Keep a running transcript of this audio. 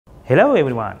Hello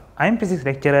everyone, I am physics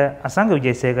lecturer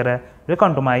Wijesekara.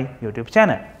 Welcome to my YouTube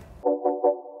channel.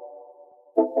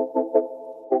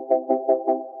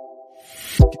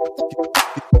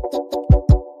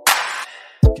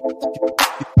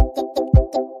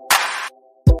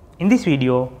 In this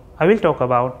video, I will talk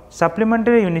about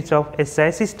supplementary units of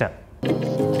SI system.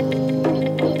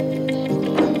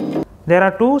 There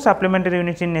are two supplementary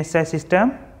units in SI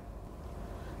system.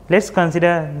 Let's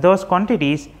consider those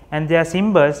quantities and their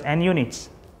symbols and units.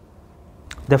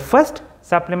 The first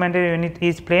supplementary unit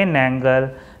is plane angle,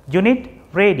 unit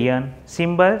radian,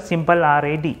 symbol simple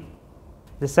RAD.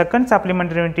 The second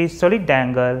supplementary unit is solid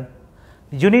angle,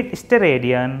 unit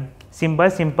steradian, symbol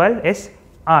simple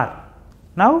SR.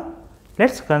 Now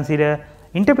let's consider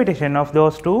interpretation of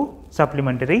those two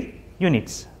supplementary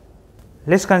units.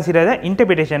 Let's consider the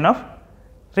interpretation of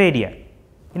radian.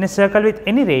 In a circle with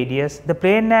any radius, the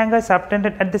plane angle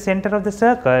subtended at the center of the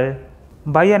circle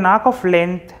by an arc of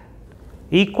length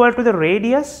equal to the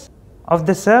radius of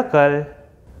the circle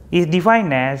is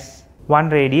defined as 1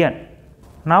 radian.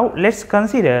 Now let's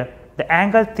consider the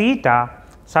angle theta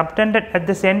subtended at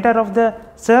the center of the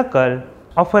circle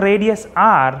of a radius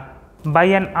r by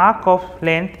an arc of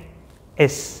length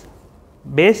s.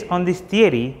 Based on this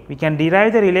theory, we can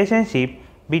derive the relationship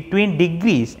between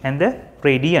degrees and the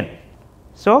radian.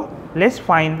 So let's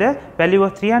find the value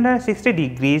of 360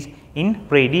 degrees in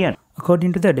radian.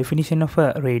 According to the definition of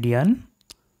a radian,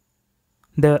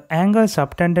 the angle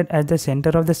subtended at the center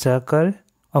of the circle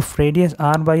of radius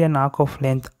r by an arc of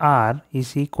length r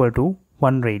is equal to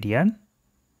 1 radian.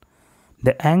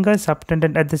 The angle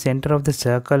subtended at the center of the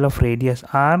circle of radius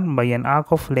r by an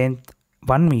arc of length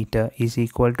 1 meter is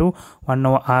equal to 1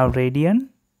 over r radian.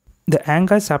 The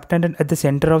angle subtended at the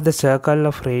center of the circle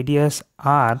of radius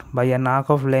r by an arc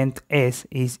of length s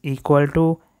is equal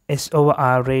to s over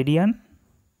r radian.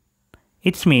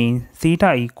 It means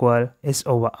theta equal s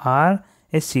over r,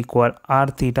 s equal r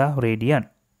theta radian.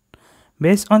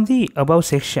 Based on the above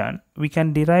section, we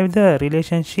can derive the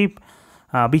relationship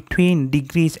between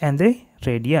degrees and the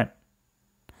radian.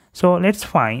 So let's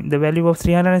find the value of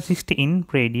 360 in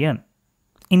radian.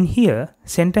 In here,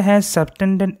 center has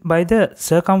subtended by the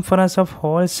circumference of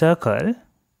whole circle.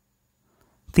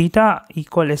 Theta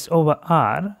equal s over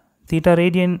r, theta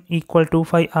radian equal 2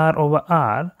 phi r over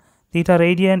r, theta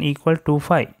radian equal 2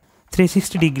 phi.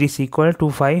 360 degrees equal 2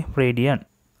 phi radian.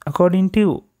 According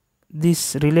to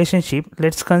this relationship,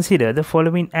 let's consider the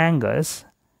following angles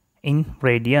in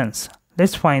radians.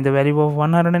 Let's find the value of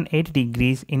 180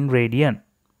 degrees in radian.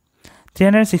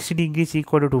 360 degrees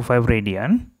equal to 2 phi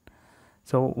radian.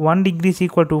 So 1 degree is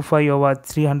equal to 2 phi over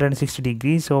 360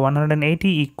 degrees. So 180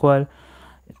 equal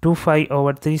 2 phi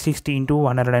over 360 into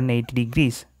 180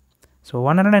 degrees. So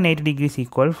 180 degrees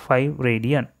equal 5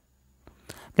 radian.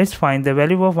 Let's find the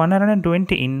value of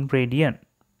 120 in radian.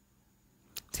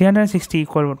 360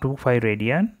 equal to 5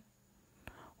 radian.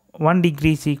 1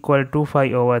 degree is equal to 2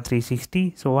 phi over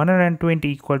 360. So 120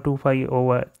 equal to 5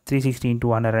 over 360 into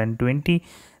 120.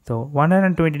 So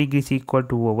 120 degrees equal to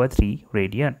 2 over 3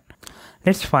 radian.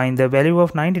 Let's find the value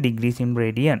of 90 degrees in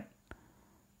radian.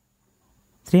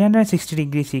 360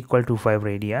 degrees equal to 5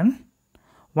 radian.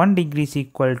 1 degree is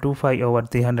equal to 5 over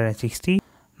 360.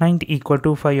 90 equal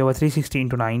to 5 over 360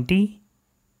 into 90.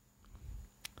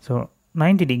 So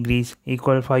 90 degrees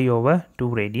equal 5 over 2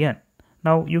 radian.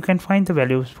 Now you can find the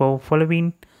values for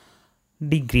following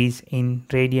degrees in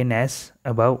radian as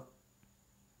above.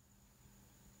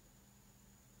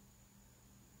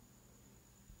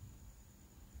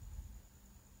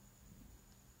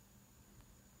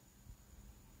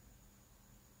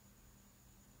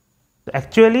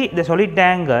 Actually, the solid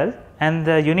angle and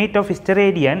the unit of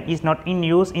steradian is not in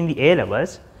use in the A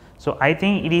levels. So I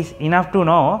think it is enough to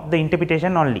know the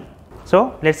interpretation only.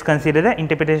 So let's consider the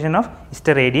interpretation of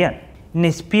steradian. In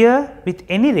a sphere with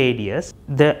any radius,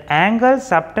 the angle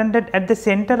subtended at the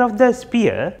center of the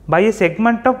sphere by a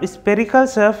segment of spherical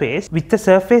surface with the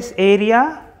surface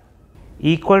area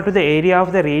equal to the area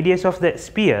of the radius of the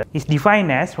sphere is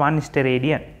defined as 1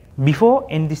 steradian. Before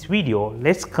in this video,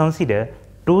 let's consider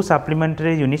two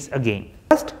supplementary units again.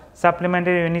 First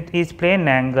supplementary unit is plane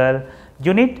angle,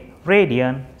 unit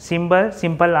radian, symbol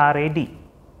simple RAD.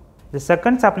 The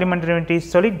second supplementary unit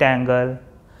is solid angle,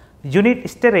 unit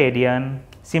steradian,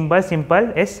 symbol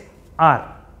simple SR.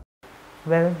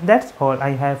 Well, that's all I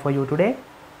have for you today.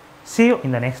 See you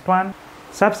in the next one.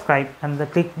 Subscribe and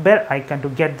click bell icon to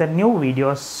get the new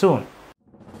videos soon.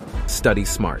 Study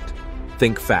smart.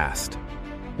 Think fast.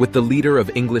 With the leader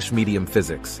of English medium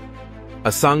physics,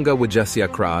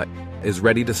 Wijesekara-Shrewd is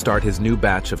ready to start his new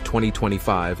batch of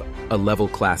 2025 A-level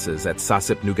classes at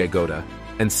Sasip Nugegoda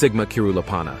and Sigma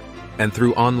Kirulapana. and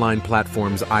through online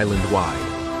platforms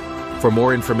island-wide. For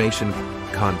more information,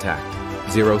 contact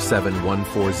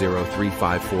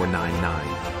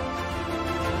 07140354999.